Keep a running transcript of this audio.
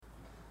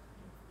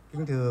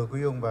Kính thưa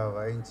quý ông bà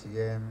và anh chị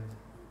em,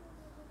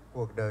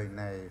 cuộc đời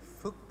này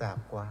phức tạp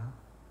quá.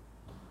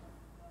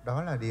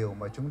 Đó là điều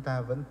mà chúng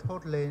ta vẫn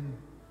thốt lên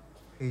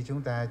khi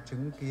chúng ta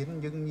chứng kiến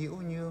những nhiễu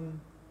nhương,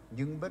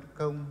 những bất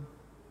công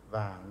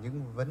và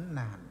những vấn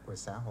nạn của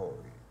xã hội.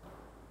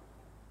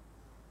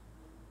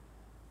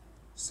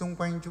 Xung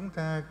quanh chúng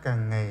ta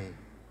càng ngày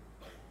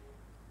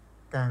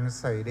càng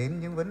xảy đến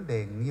những vấn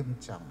đề nghiêm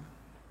trọng,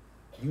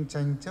 những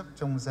tranh chấp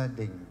trong gia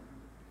đình,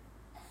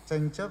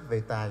 tranh chấp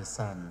về tài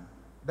sản,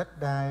 đất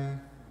đai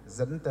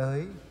dẫn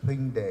tới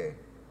huynh đệ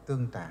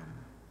tương tàn,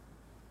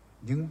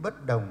 những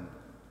bất đồng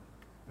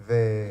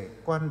về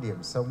quan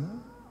điểm sống,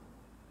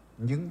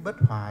 những bất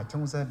hòa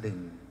trong gia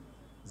đình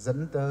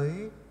dẫn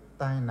tới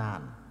tai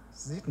nạn,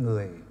 giết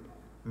người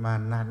mà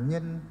nạn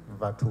nhân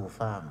và thủ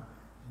phạm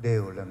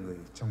đều là người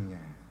trong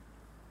nhà.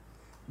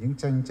 Những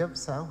tranh chấp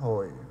xã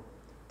hội,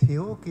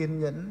 thiếu kiên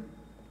nhẫn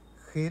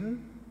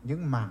khiến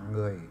những mạng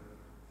người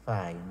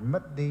phải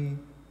mất đi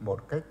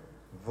một cách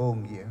vô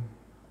nghĩa.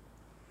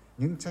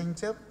 Những tranh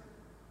chấp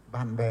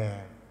bạn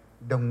bè,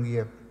 đồng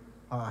nghiệp,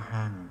 họ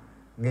hàng,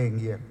 nghề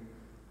nghiệp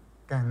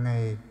càng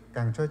ngày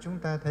càng cho chúng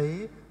ta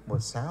thấy một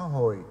xã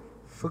hội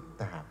phức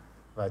tạp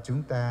và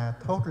chúng ta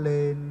thốt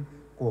lên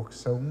cuộc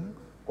sống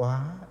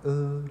quá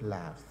ư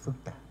là phức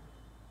tạp.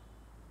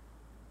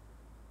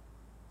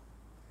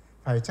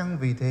 Phải chăng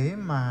vì thế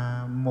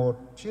mà một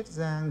triết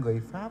gia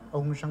người Pháp,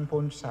 ông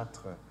Jean-Paul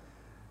Sartre,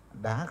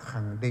 đã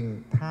khẳng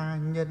định tha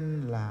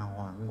nhân là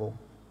hỏa ngục?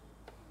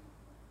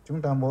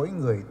 Chúng ta mỗi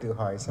người tự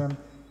hỏi xem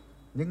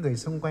những người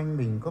xung quanh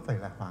mình có phải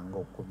là hỏa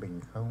ngục của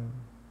mình không?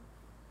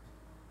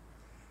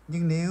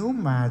 Nhưng nếu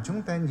mà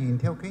chúng ta nhìn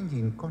theo cái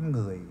nhìn con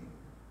người,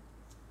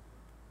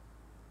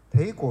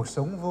 thấy cuộc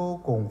sống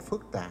vô cùng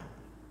phức tạp,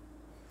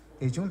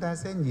 thì chúng ta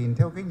sẽ nhìn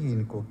theo cái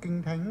nhìn của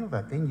Kinh Thánh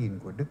và cái nhìn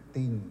của đức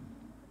tin.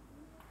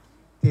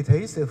 Thì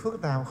thấy sự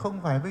phức tạp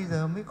không phải bây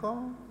giờ mới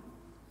có.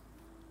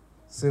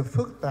 Sự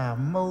phức tạp,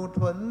 mâu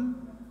thuẫn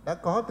đã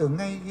có từ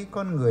ngay khi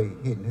con người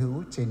hiện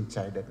hữu trên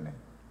trái đất này.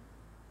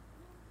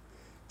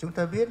 Chúng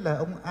ta biết là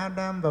ông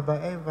Adam và bà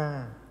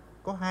Eva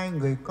có hai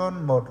người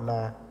con, một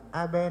là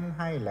Abel,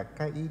 hai là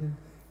Cain.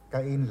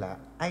 Cain là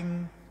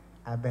anh,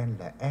 Abel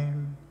là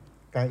em.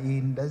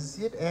 Cain đã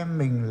giết em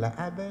mình là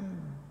Abel.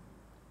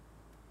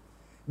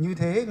 Như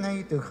thế,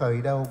 ngay từ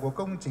khởi đầu của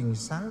công trình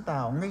sáng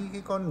tạo, ngay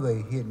khi con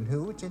người hiện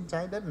hữu trên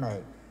trái đất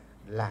này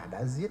là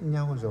đã giết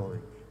nhau rồi,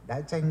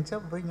 đã tranh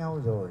chấp với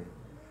nhau rồi.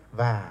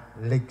 Và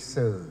lịch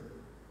sử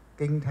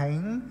Kinh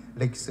Thánh,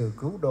 lịch sử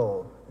cứu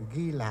độ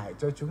ghi lại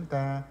cho chúng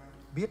ta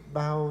biết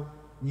bao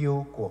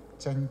nhiêu cuộc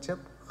tranh chấp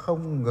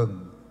không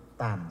ngừng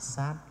tàn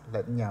sát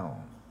lẫn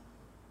nhau.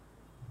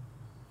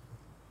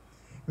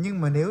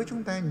 Nhưng mà nếu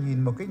chúng ta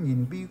nhìn một cái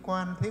nhìn bi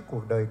quan, thấy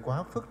cuộc đời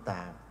quá phức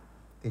tạp,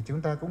 thì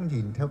chúng ta cũng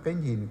nhìn theo cái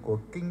nhìn của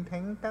Kinh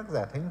Thánh. Tác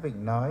giả Thánh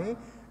Vịnh nói: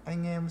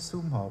 anh em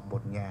sum họp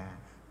một nhà,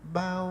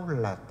 bao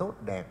là tốt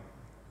đẹp,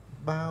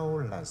 bao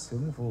là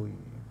sướng vui.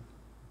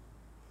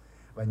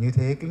 Và như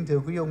thế, kính thưa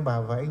quý ông bà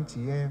và anh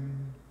chị em,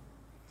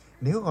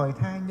 nếu gọi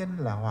tha nhân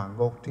là hỏa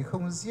ngục thì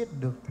không giết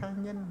được tha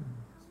nhân.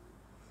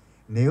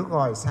 Nếu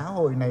gọi xã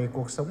hội này,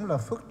 cuộc sống là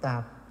phức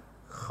tạp,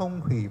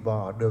 không hủy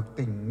bỏ được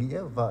tình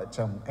nghĩa vợ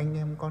chồng, anh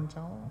em, con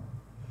cháu.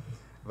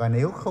 Và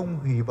nếu không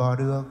hủy bỏ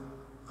được,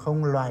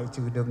 không loại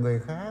trừ được người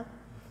khác,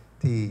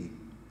 thì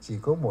chỉ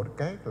có một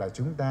cách là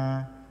chúng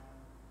ta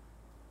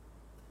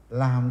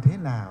làm thế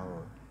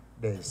nào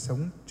để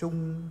sống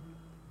chung,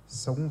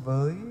 sống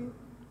với,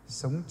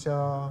 sống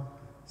cho,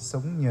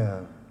 sống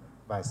nhờ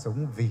và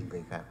sống vì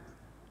người khác.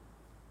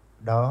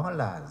 Đó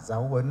là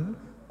giáo huấn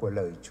của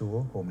lời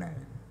Chúa hôm nay.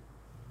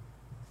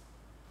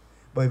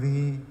 Bởi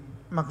vì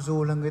mặc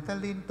dù là người ta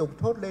liên tục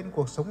thốt lên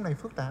cuộc sống này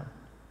phức tạp,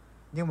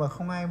 nhưng mà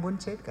không ai muốn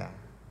chết cả.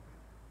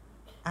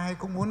 Ai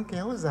cũng muốn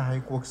kéo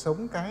dài cuộc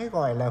sống cái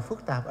gọi là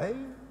phức tạp ấy.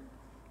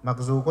 Mặc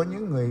dù có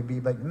những người bị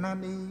bệnh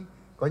nan y,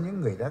 có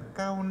những người đã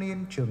cao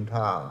niên trường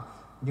thọ,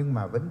 nhưng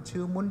mà vẫn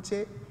chưa muốn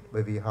chết,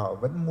 bởi vì họ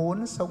vẫn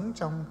muốn sống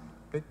trong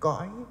cái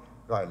cõi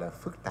gọi là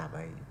phức tạp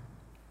ấy.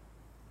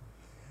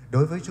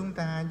 Đối với chúng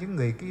ta, những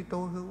người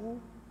Kitô hữu,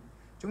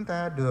 chúng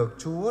ta được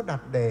Chúa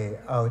đặt để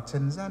ở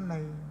trần gian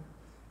này,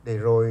 để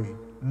rồi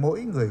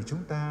mỗi người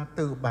chúng ta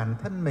tự bản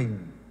thân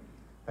mình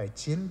phải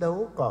chiến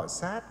đấu cọ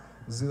sát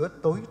giữa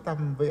tối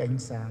tăm với ánh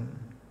sáng.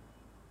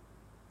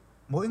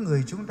 Mỗi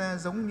người chúng ta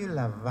giống như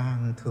là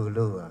vàng thử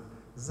lửa,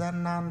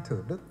 gian nan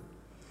thử đức.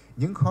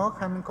 Những khó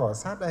khăn cọ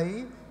sát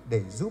ấy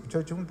để giúp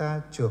cho chúng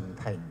ta trưởng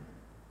thành.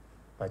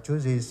 Và Chúa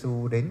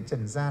Giêsu đến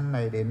trần gian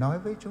này để nói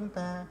với chúng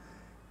ta,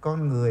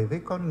 con người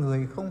với con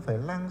người không phải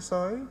lang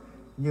sói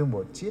như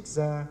một triết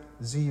gia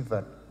duy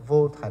vật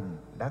vô thần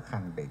đã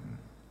khẳng định.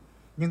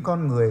 Nhưng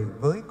con người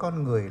với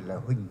con người là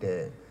huynh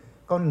đệ,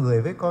 con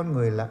người với con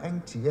người là anh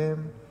chị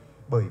em,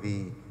 bởi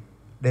vì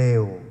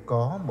đều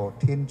có một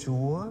Thiên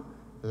Chúa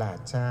là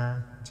Cha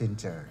trên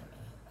trời.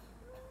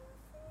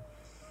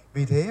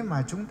 Vì thế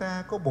mà chúng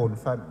ta có bổn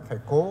phận phải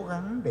cố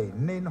gắng để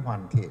nên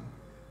hoàn thiện.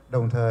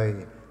 Đồng thời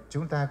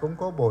chúng ta cũng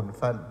có bổn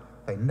phận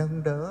phải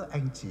nâng đỡ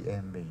anh chị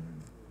em mình.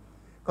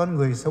 Con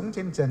người sống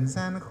trên trần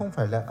gian không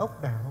phải là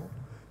ốc đảo,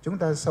 Chúng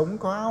ta sống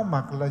có áo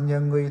mặc là nhờ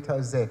người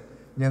thợ dệt,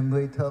 nhờ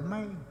người thợ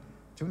may.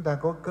 Chúng ta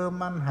có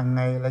cơm ăn hàng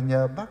ngày là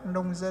nhờ bác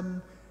nông dân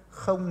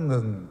không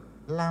ngừng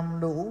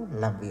lam lũ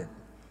làm việc.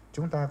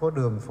 Chúng ta có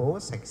đường phố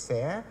sạch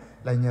sẽ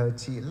là nhờ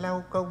chị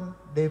lao công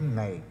đêm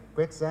ngày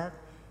quét rác.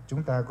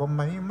 Chúng ta có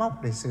máy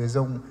móc để sử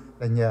dụng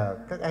là nhờ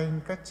các anh,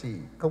 các chị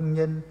công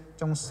nhân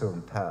trong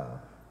xưởng thợ.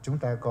 Chúng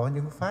ta có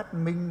những phát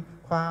minh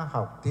khoa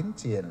học tiến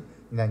triển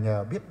là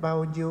nhờ biết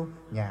bao nhiêu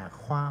nhà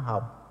khoa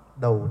học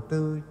đầu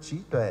tư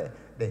trí tuệ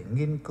để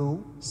nghiên cứu,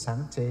 sáng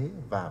chế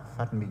và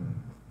phát minh.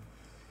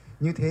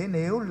 Như thế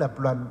nếu lập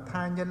luận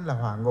tha nhân là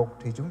hỏa ngục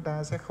thì chúng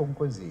ta sẽ không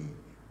có gì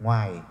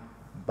ngoài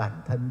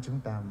bản thân chúng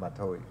ta mà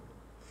thôi.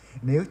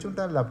 Nếu chúng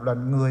ta lập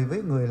luận người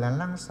với người là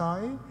lăng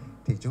sói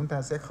thì chúng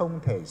ta sẽ không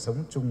thể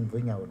sống chung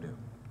với nhau được.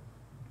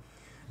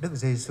 Đức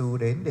Giêsu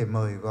đến để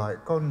mời gọi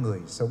con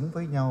người sống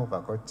với nhau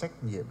và có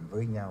trách nhiệm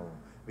với nhau.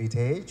 Vì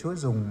thế Chúa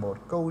dùng một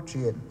câu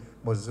chuyện,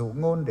 một dụ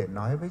ngôn để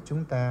nói với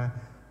chúng ta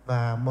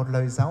và một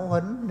lời giáo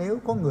huấn. Nếu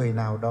có người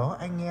nào đó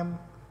anh em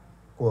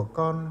của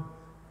con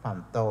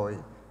phạm tội,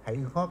 hãy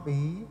góp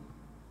ý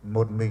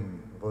một mình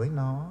với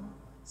nó,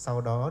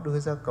 sau đó đưa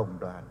ra cộng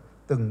đoàn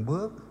từng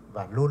bước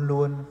và luôn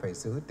luôn phải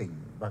giữ tỉnh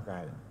bác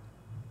ái.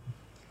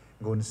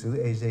 Ngôn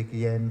sứ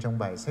Ezekiel trong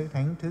bài sách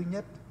Thánh thứ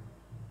nhất,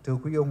 thưa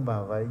quý ông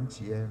bà và anh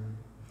chị em,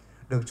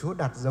 được Chúa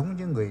đặt giống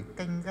như người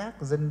canh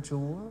gác dân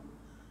Chúa.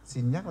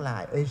 Xin nhắc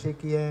lại,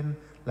 Ezekiel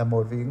là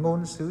một vị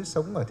ngôn sứ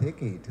sống ở thế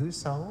kỷ thứ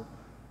 6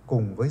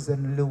 cùng với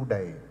dân lưu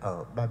đày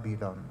ở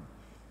Babylon.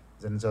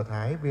 Dân Do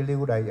Thái bị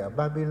lưu đày ở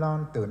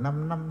Babylon từ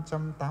năm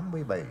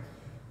 587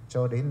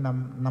 cho đến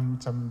năm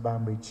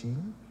 539,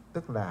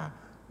 tức là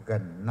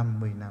gần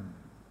 50 năm.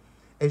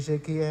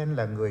 Ezekiel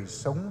là người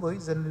sống với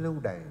dân lưu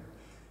đày.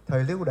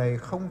 Thời lưu đày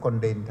không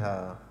còn đền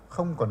thờ,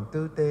 không còn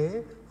tư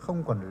tế,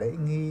 không còn lễ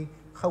nghi,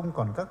 không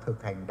còn các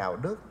thực hành đạo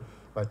đức.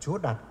 Và Chúa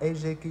đặt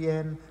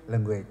Ezekiel là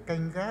người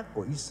canh gác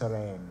của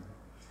Israel.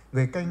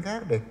 Người canh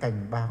gác để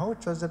cảnh báo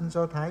cho dân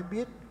Do Thái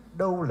biết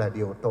đâu là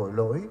điều tội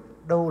lỗi,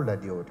 đâu là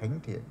điều thánh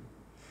thiện.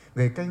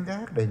 Người canh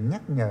gác để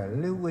nhắc nhở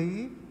lưu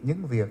ý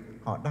những việc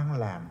họ đang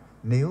làm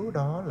nếu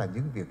đó là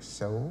những việc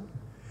xấu.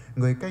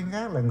 Người canh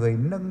gác là người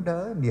nâng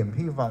đỡ niềm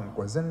hy vọng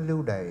của dân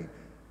lưu đày.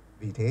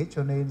 Vì thế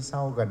cho nên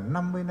sau gần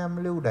 50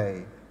 năm lưu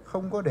đày,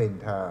 không có đền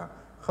thờ,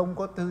 không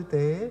có tư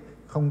tế,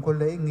 không có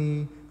lễ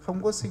nghi,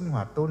 không có sinh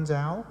hoạt tôn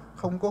giáo,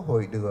 không có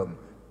hội đường,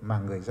 mà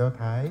người Do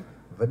Thái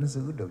vẫn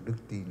giữ được đức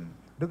tin.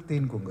 Đức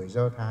tin của người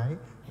Do Thái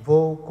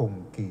vô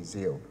cùng kỳ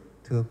diệu,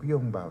 thưa quý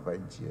ông bà và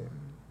anh chị em.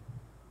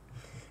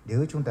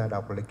 Nếu chúng ta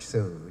đọc lịch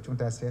sử, chúng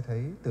ta sẽ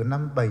thấy từ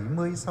năm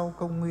 70 sau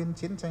công nguyên,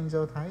 chiến tranh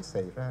Do Thái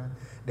xảy ra,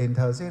 đền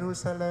thờ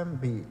Jerusalem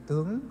bị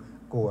tướng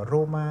của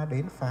Roma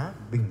đến phá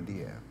bình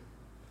địa.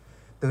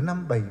 Từ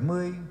năm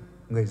 70,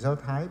 người Do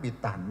Thái bị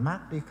tản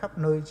mát đi khắp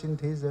nơi trên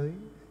thế giới,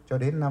 cho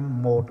đến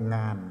năm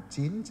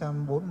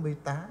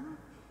 1948.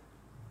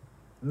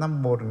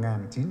 Năm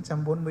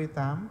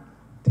 1948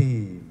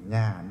 thì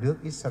nhà nước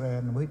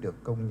Israel mới được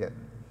công nhận.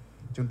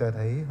 Chúng ta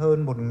thấy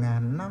hơn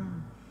 1000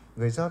 năm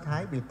người Do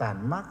Thái bị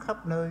tản mát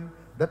khắp nơi,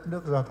 đất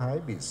nước Do Thái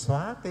bị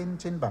xóa tên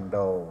trên bản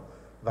đồ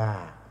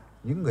và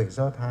những người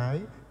Do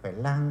Thái phải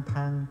lang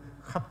thang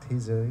khắp thế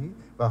giới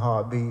và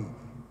họ bị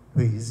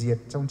hủy diệt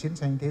trong chiến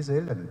tranh thế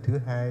giới lần thứ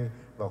 2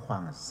 vào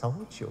khoảng 6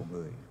 triệu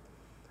người.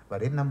 Và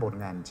đến năm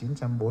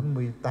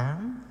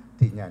 1948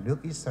 thì nhà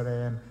nước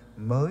Israel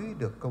mới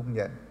được công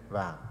nhận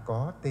và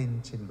có tên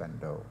trên bản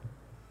đồ.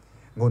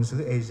 Ngôn sứ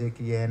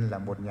Ezekiel là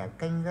một nhà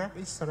canh gác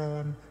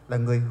Israel, là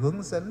người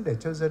hướng dẫn để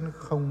cho dân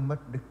không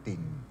mất đức tin.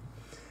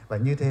 Và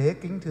như thế,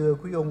 kính thưa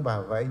quý ông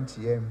bà và anh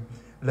chị em,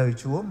 lời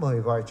Chúa mời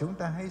gọi chúng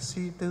ta hãy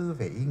suy tư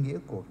về ý nghĩa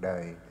cuộc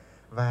đời.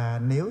 Và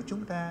nếu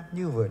chúng ta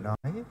như vừa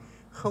nói,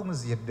 không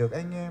diệt được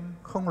anh em,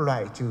 không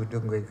loại trừ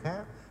được người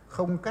khác,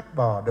 không cắt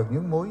bỏ được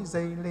những mối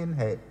dây liên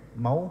hệ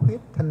máu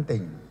huyết thân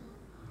tình,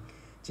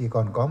 chỉ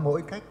còn có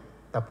mỗi cách,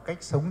 tập cách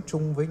sống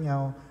chung với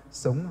nhau,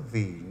 sống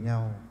vì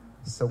nhau,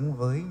 sống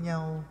với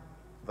nhau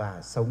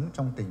và sống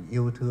trong tình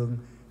yêu thương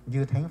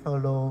như Thánh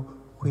Phaolô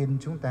khuyên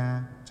chúng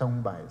ta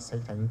trong bài sách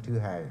Thánh thứ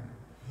 2.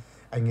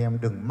 Anh em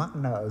đừng mắc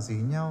nợ gì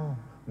nhau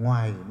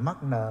ngoài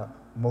mắc nợ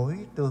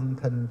mối tương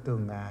thân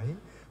tương ái,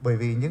 bởi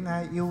vì những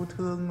ai yêu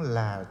thương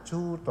là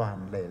chu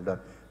toàn lễ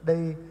luật.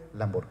 Đây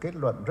là một kết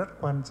luận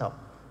rất quan trọng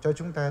cho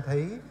chúng ta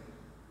thấy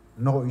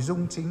nội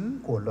dung chính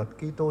của luật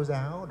Kitô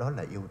giáo, đó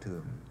là yêu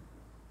thương.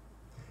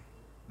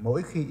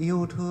 Mỗi khi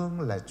yêu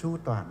thương là chu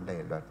toàn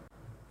lễ luật.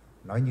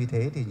 Nói như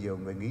thế thì nhiều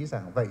người nghĩ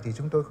rằng vậy thì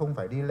chúng tôi không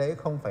phải đi lễ,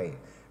 không phải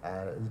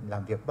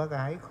làm việc bác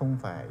ái, không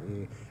phải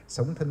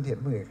sống thân thiện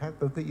với người khác,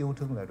 tôi cứ yêu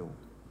thương là đủ.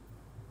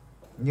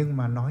 Nhưng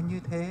mà nói như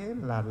thế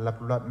là lập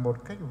luận một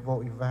cách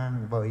vội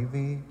vàng, bởi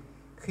vì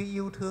khi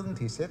yêu thương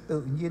thì sẽ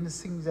tự nhiên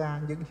sinh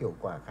ra những hiệu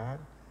quả khác.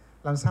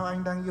 Làm sao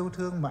anh đang yêu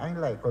thương mà anh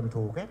lại còn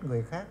thù ghét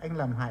người khác, anh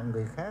làm hại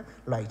người khác,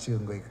 loại trừ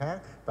người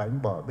khác và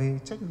anh bỏ bê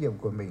trách nhiệm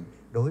của mình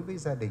đối với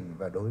gia đình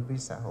và đối với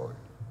xã hội.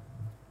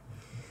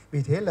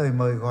 Vì thế lời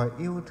mời gọi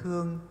yêu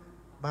thương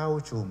bao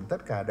trùm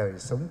tất cả đời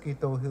sống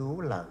Kitô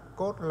hữu là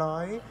cốt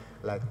lõi,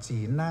 là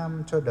chỉ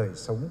nam cho đời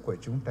sống của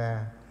chúng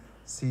ta.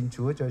 Xin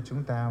Chúa cho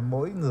chúng ta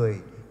mỗi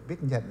người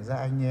biết nhận ra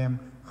anh em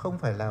không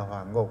phải là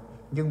hỏa ngục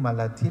nhưng mà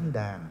là thiên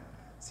đàng.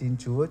 Xin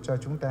Chúa cho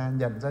chúng ta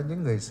nhận ra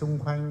những người xung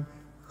quanh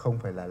không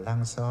phải là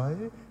lang sói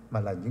mà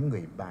là những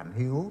người bạn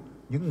hữu,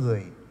 những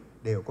người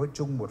đều có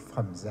chung một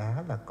phẩm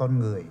giá là con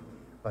người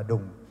và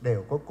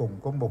đều có cùng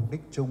có mục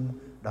đích chung,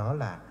 đó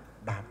là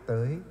đạt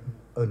tới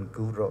ơn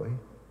cứu rỗi.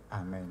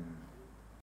 Amen.